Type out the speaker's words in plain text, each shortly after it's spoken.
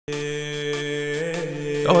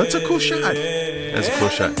Oh, that's a cool shot. That's a cool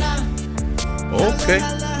shot. Okay.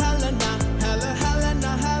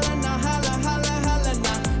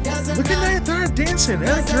 Look at Nayanthara dancing,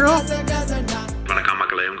 hey girl.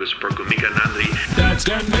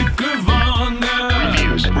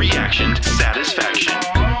 Reviews, reaction, satisfaction.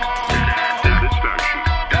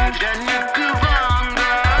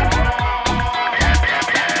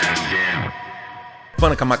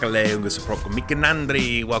 Welcome back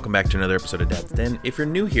to another episode of Dad's Den. If you're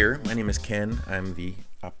new here, my name is Ken. I'm the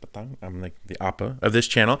Appa of this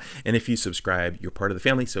channel. And if you subscribe, you're part of the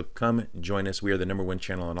family. So come join us. We are the #1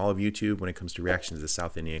 channel on all of YouTube when it comes to reactions to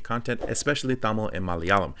South Indian content, especially Tamil and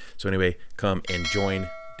Malayalam. So anyway, come and join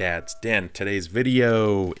Dad's Den. Today's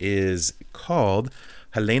video is called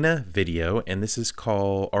HALENA video, and this is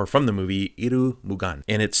from the movie Iru Mugan.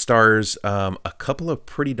 And it stars a couple of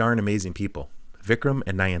pretty darn amazing people. Vikram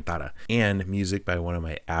and Nayanthara, and music by one of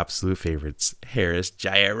my absolute favorites,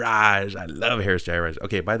 Jayaraj. I love Jayaraj.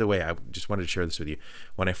 Okay, by the way, I just wanted to share this with you.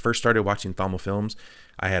 When I first started watching Tamil films,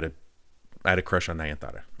 I had a crush on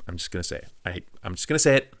Nayanthara. I'm just gonna say it. I'm just gonna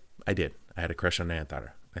say it. I did. I had a crush on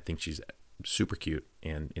Nayanthara. I think she's super cute.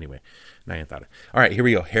 And anyway, Nayanthara. All right, here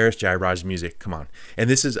we go. Jayaraj music. Come on. And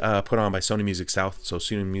this is put on by Sony Music South. So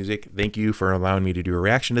Sony Music, thank you for allowing me to do a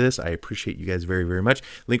reaction to this. I appreciate you guys very, very much.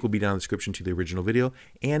 Link will be down in the description to the original video,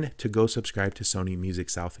 and to go subscribe to Sony Music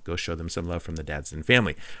South. Go show them some love from the Dad's Den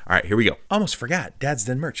family. All right, here we go. Almost forgot. Dad's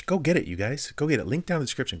Den merch. Go get it, you guys. Go get it. Link down in the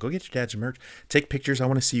description. Go get your Dad's merch. Take pictures. I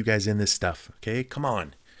want to see you guys in this stuff. Okay, come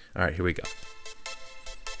on. All right, here we go.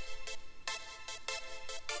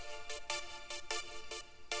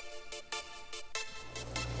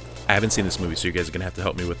 I haven't seen this movie, so you guys are going to have to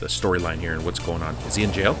help me with the storyline here and what's going on. Is he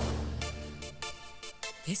in jail?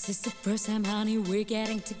 This is the first time, honey, we're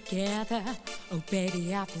getting together. Oh,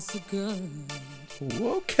 baby, I feel so good.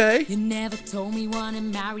 Okay. You never told me you wanted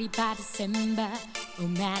married by December. Oh,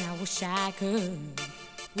 man, I wish I could.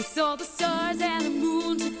 We saw the stars and the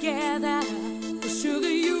moon together. Oh, sugar,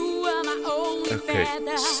 you are my only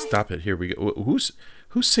feather. Stop it. Here we go. Who's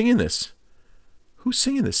singing this? Who's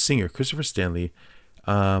singing this? Singer Christopher Stanley,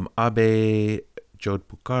 Abe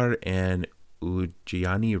Jodhpukar, and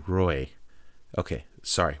Ujjayani Roy. Okay,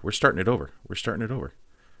 sorry, we're starting it over.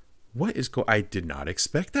 What is I did not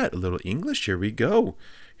expect that. A little English. Here we go.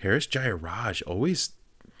 Jayaraj, always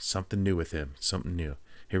something new with him. Something new.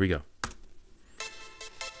 Here we go.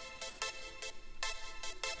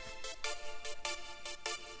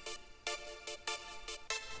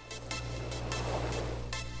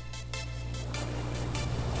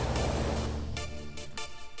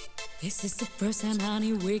 This is the first time,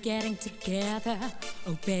 honey, we're getting together.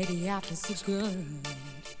 Oh, baby, I feel so good.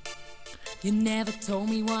 You never told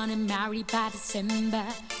me you wanted married by December.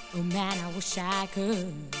 Oh, man, I wish I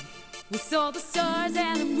could. We saw the stars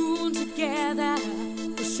and the moon together.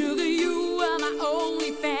 Oh, sugar, you are my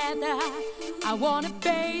only feather. I want to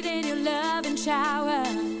bathe in your love and shower.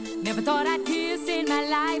 Never thought I'd kiss in my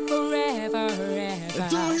life forever, ever.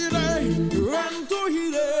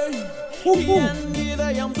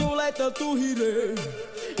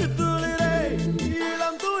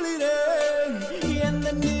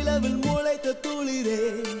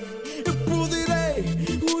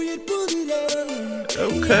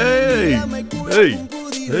 Okay. Hey.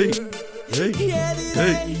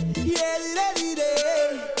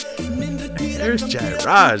 There's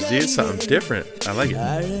Jayaraj, dude. Something different. I like it.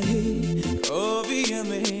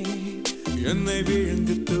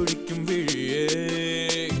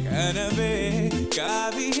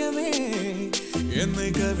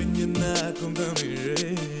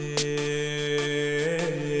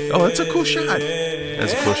 Oh, that's a cool shot.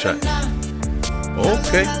 That's a cool shot.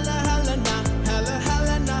 Okay.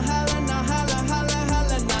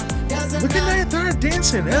 Look at Nayanthara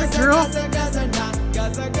dancing, hey girl.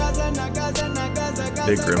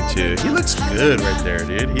 Vikram too. He looks good right there,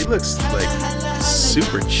 dude. He looks like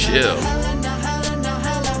super chill.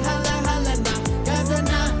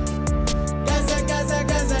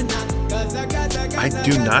 I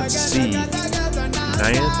do not see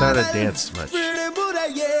Nayanthara dance much.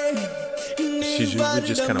 She's usually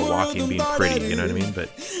just kind of walking, being pretty, you know what I mean? But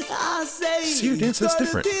see her dance, that's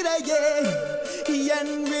different.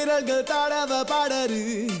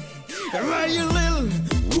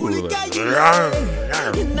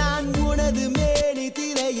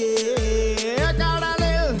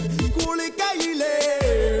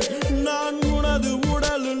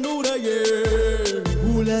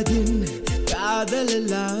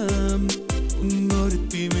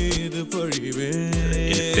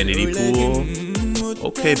 Infinity pool.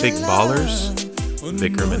 Okay, big ballers.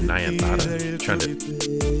 Vikram and Nayanthara trying to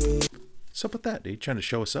What's up with that, dude? You trying to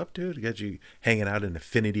show us up, dude? Got you hanging out in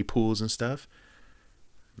infinity pools and stuff.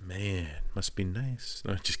 Man, must be nice.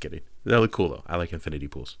 No, just kidding. That look cool though. I like infinity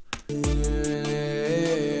pools. That's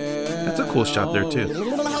a cool shot there too. Look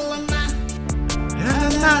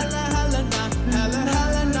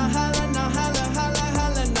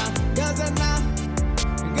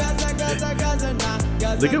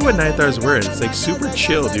at what Nayanthara's wearing. It's like super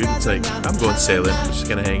chill, dude. It's like, I'm going sailing. I'm just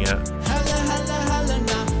gonna hang out.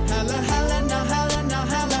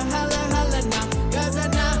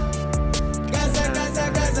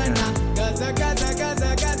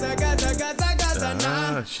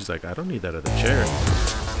 She's like, I don't need that other chair.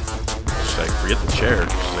 She's like, forget the chair.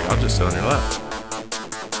 She's like, I'll just sit on your lap.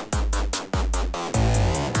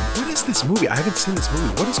 What is this movie? I haven't seen this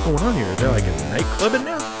movie. What is going on here? They're like a nightclubbing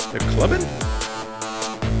now? They're clubbing?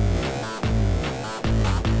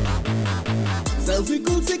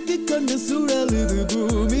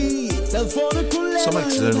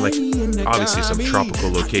 Somebody's in like obviously some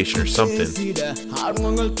tropical location or something. Easy,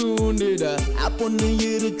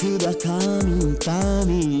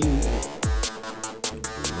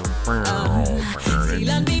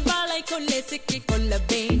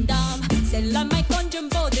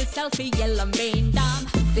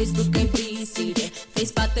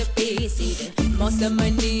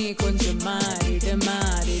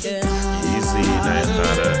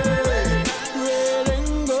 Nayanthara.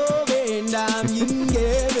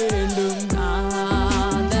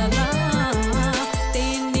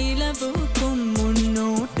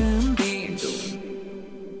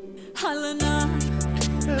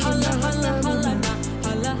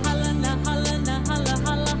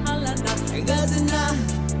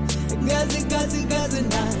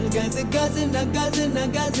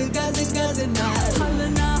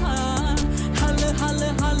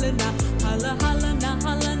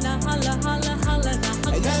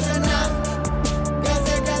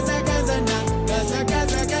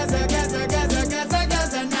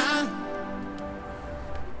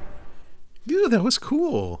 Ew, that was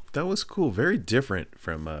cool. That was cool. Very different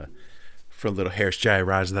from little Harris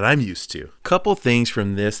Jayaraj that I'm used to. Couple things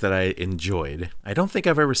from this that I enjoyed. I don't think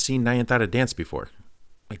I've ever seen Nayanthara dance before.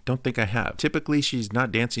 I don't think I have. Typically, she's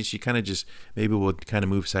not dancing. She kind of just maybe will kind of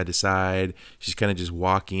move side to side. She's kind of just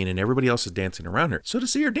walking and everybody else is dancing around her. So to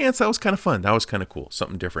see her dance, that was kind of fun. That was kind of cool.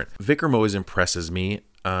 Something different. Vikram always impresses me.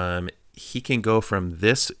 He can go from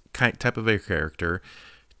this type of a character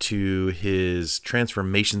to his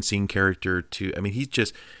transformation scene character to, I mean,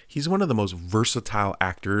 he's one of the most versatile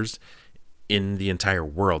actors in the entire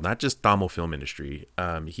world, not just Tamil film industry.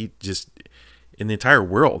 He just, in the entire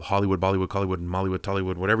world, Hollywood, Bollywood, Collywood, Mollywood,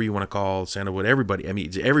 Tollywood, whatever you want to call Sandalwood, everybody. I mean,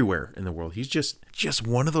 it's everywhere in the world. He's just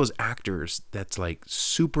one of those actors that's like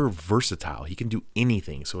super versatile. He can do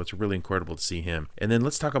anything. So it's really incredible to see him. And then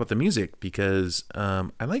let's talk about the music because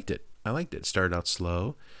I liked it. It started out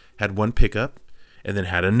slow, had one pickup, and then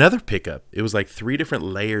had another pickup. It was like 3 different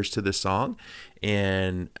layers to this song.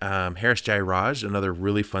 And Harris Jayaraj, another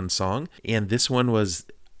really fun song. And this one was,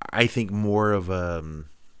 I think, more of a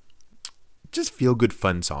just feel-good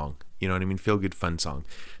fun song. You know what I mean? Feel-good fun song.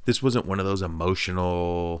 This wasn't one of those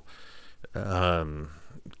emotional,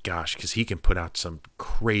 gosh, because he can put out some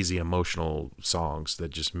crazy emotional songs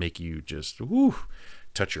that just make you just, woo,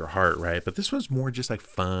 touch your heart, right? But this was more just like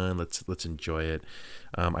fun. Let's enjoy it.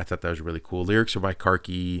 I thought that was really cool. Lyrics are by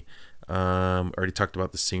Karki. Already talked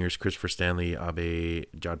about the singers Christopher Stanley, Abe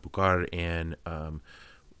Jadbukar, and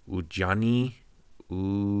Ujjayani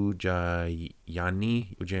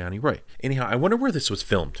Roy. Anyhow, I wonder where this was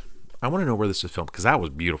filmed. I want to know where this was filmed because that was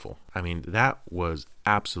beautiful. I mean, that was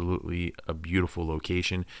absolutely a beautiful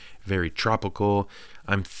location. Very tropical.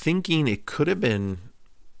 I'm thinking it could have been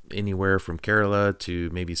anywhere from Kerala to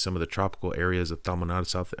maybe some of the tropical areas of Tamil Nadu,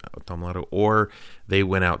 South Tamil Nadu, or they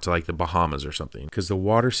went out to like the Bahamas or something because the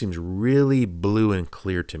water seems really blue and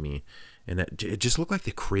clear to me, and it just looked like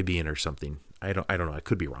the Caribbean or something. I don't know. I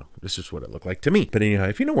could be wrong. This is what it looked like to me. But anyhow,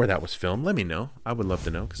 if you know where that was filmed, let me know. I would love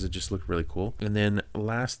to know because it just looked really cool. And then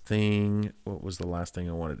last thing, what was the last thing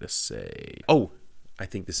I wanted to say? Oh, I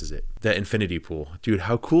think this is it. The infinity pool. Dude,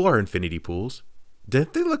 how cool are infinity pools?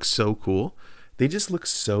 Didn't they look so cool? They just look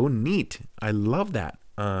so neat. I love that.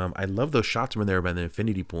 I love those shots when they were by the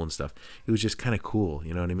infinity pool and stuff. It was just kind of cool.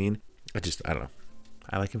 You know what I mean? I don't know.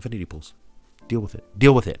 I like infinity pools. Deal with it.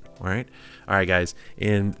 All right, guys,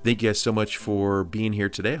 and thank you guys so much for being here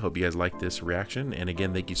today. I hope you guys liked this reaction, and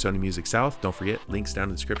again, thank you, Sony Music South. Don't forget, links down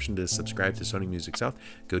in the description to subscribe to Sony Music South.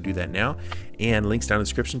 Go do that now, and links down in the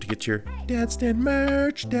description to get your Dad Stand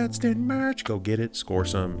merch. Go get it, score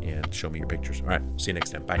some, and show me your pictures. All right, see you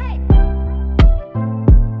next time. Bye.